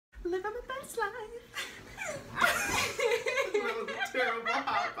Living my best life. That was a terrible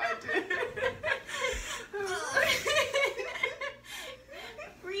hop I did.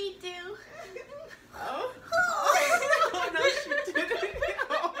 Redo. Oh. Oh no, she did it.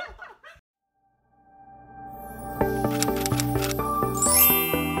 Oh.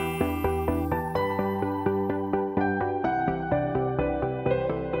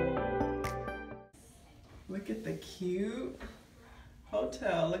 Look at the cute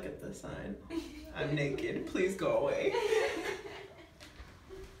hotel. Look at the sign. I'm naked. Please go away.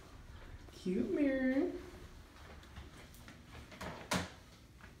 Cute mirror.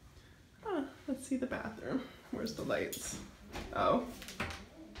 Huh, let's see the bathroom. Where's the lights? Oh.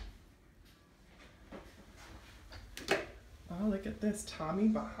 Oh, look at this. Tommy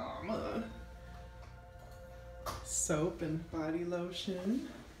Bahama. Soap and body lotion.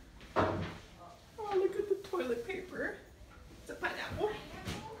 Oh, look at the toilet paper. It's a pineapple.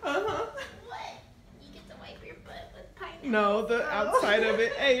 Uh-huh. What? You get to wipe your butt with pineapple. No, the outside of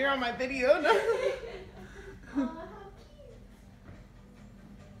it. Hey, you're on my video. No. Oh, how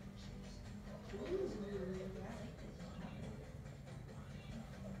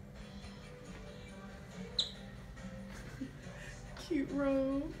Cute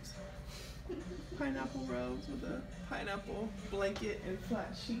robes. Pineapple robes with a pineapple blanket and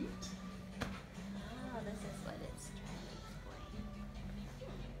flat sheet. Oh, this is what it's trying to explain.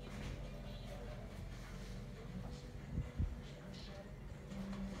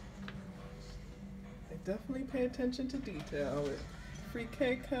 They definitely pay attention to detail with free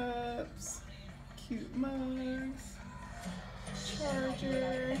K-cups, cute mugs,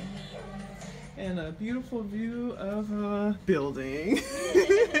 charger, and a beautiful view of a building.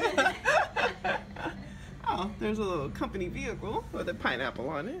 Oh, there's a little company vehicle with a pineapple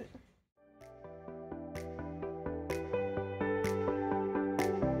on it.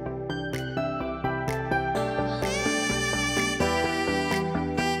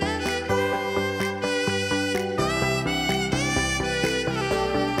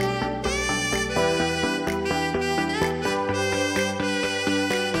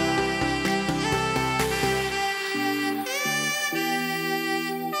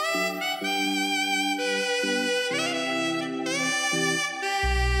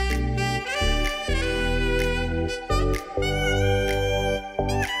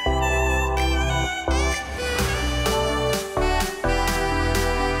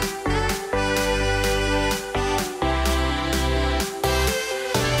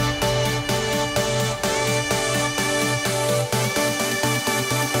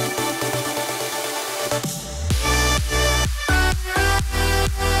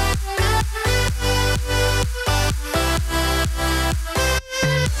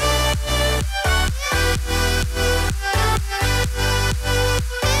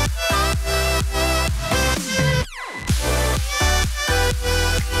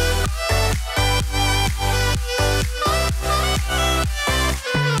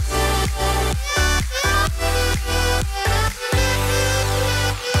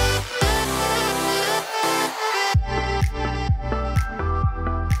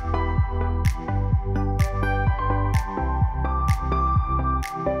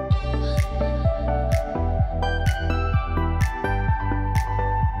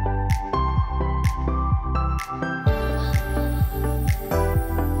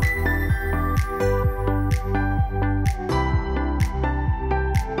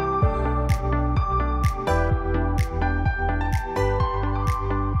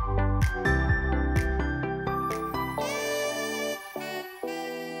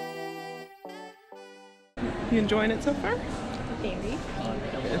 You enjoying it so far? Very.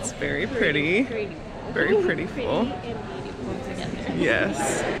 It's very pretty. Very pretty full. And beautiful together.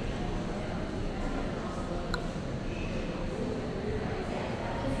 Yes.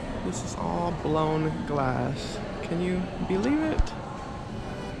 This is all blown glass. Can you believe it?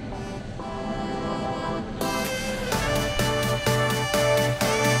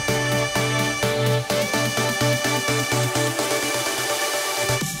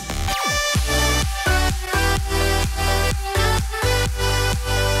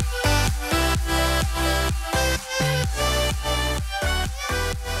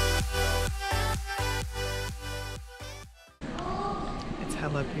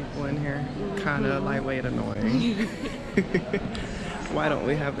 Hella people in here, kind of lightweight annoying. Why don't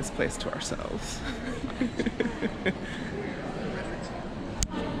we have this place to ourselves?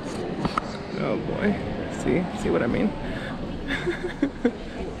 Oh boy, see what I mean?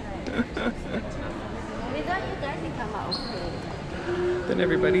 We thought you guys would come out. Then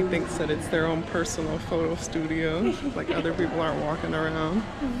everybody thinks that it's their own personal photo studio, like other people aren't walking around.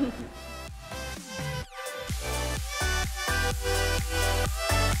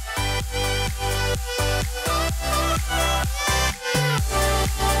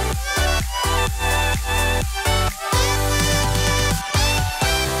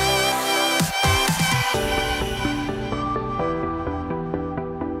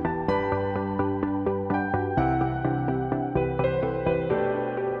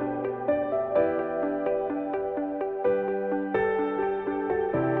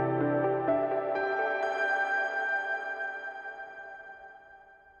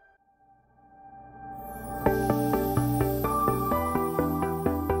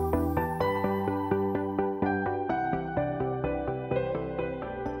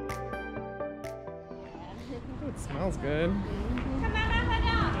 It smells good.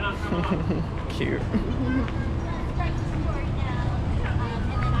 Cute. Start the story now, and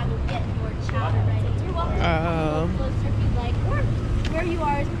then I will get your chowder ready. You're welcome to go closer if you'd like, or where you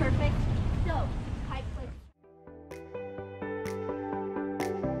are is perfect. So, Pike Place.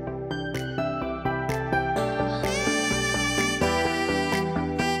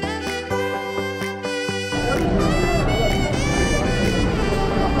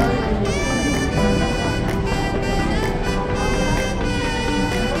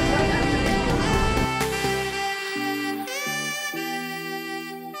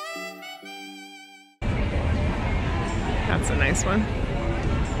 That's a nice one.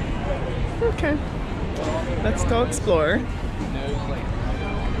 Okay, let's go explore.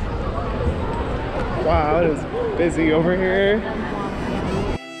 Wow, it is busy over here.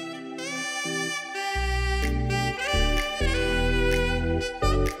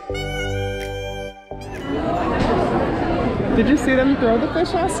 Did you see them throw the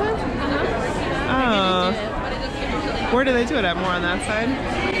fish last time? Oh. Where do they do it at? More on that side?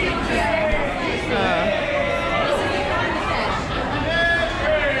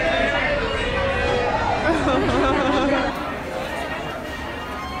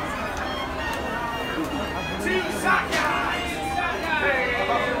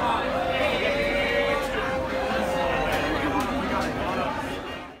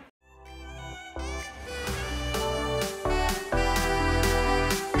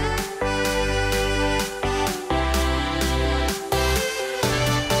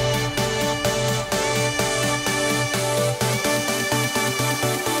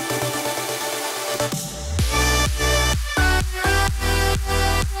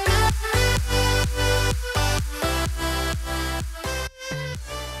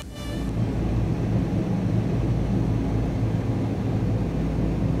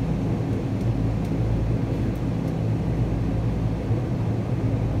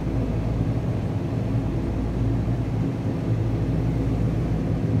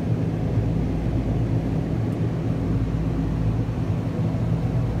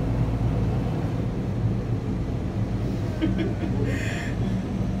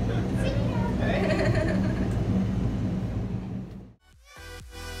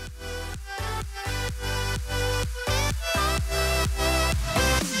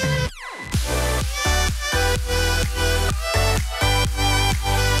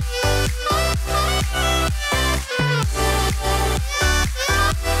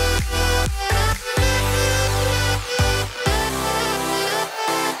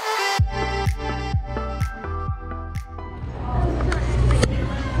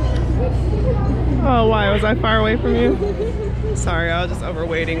 Oh, why? Was I far away from you? Sorry, I was just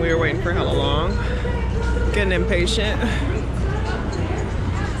overwaiting. We were waiting for hella long. Getting impatient.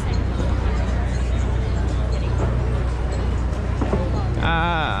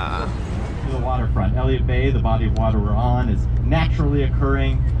 To the waterfront. Elliott Bay, the body of water we're on, is naturally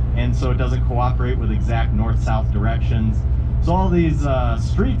occurring, and so it doesn't cooperate with exact north-south directions. So all these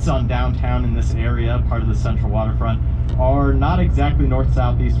streets on downtown in this area, part of the central waterfront, are not exactly north,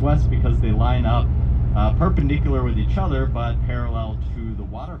 south, east, west because they line up perpendicular with each other but parallel to the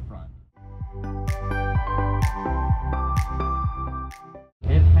waterfront.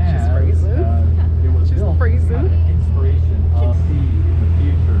 It has, it was built kind of inspiration of sea in the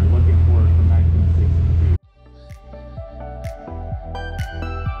future, looking forward from 1962.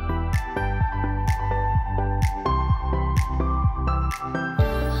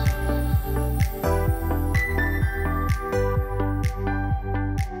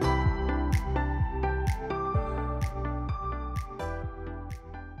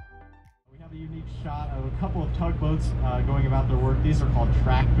 Shot of a couple of tugboats going about their work. These are called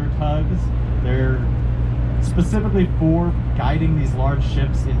tractor tugs. They're Specifically for guiding these large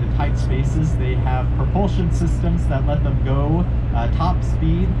ships into tight spaces, they have propulsion systems that let them go top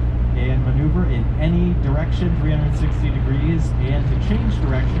speed and maneuver in any direction, 360 degrees, and to change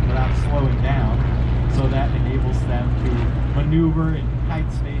direction without slowing down. So that enables them to maneuver in tight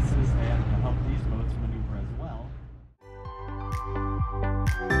spaces and help these boats maneuver as well.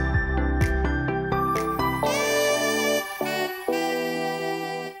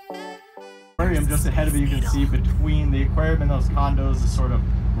 Just ahead of you, you can see between the aquarium and those condos a sort of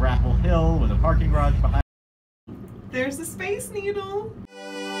gravel hill with a parking garage behind. There's the Space Needle.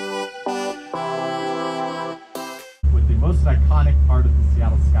 With the most iconic part of the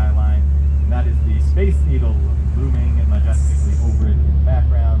Seattle skyline, and that is the Space Needle looming majestically over it in the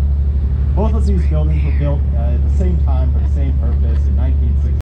background. Both of these buildings were built at the same time for the same purpose in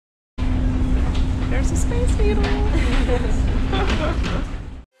 1960. There's the Space Needle.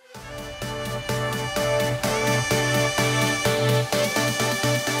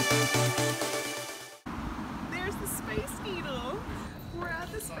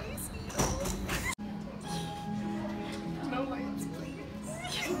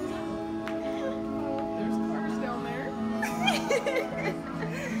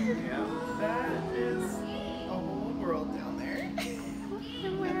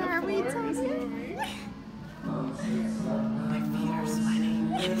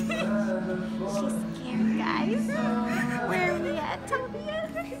 She's scared, guys. Where are we at, Tobia?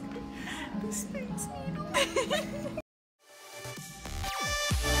 The Space Needle.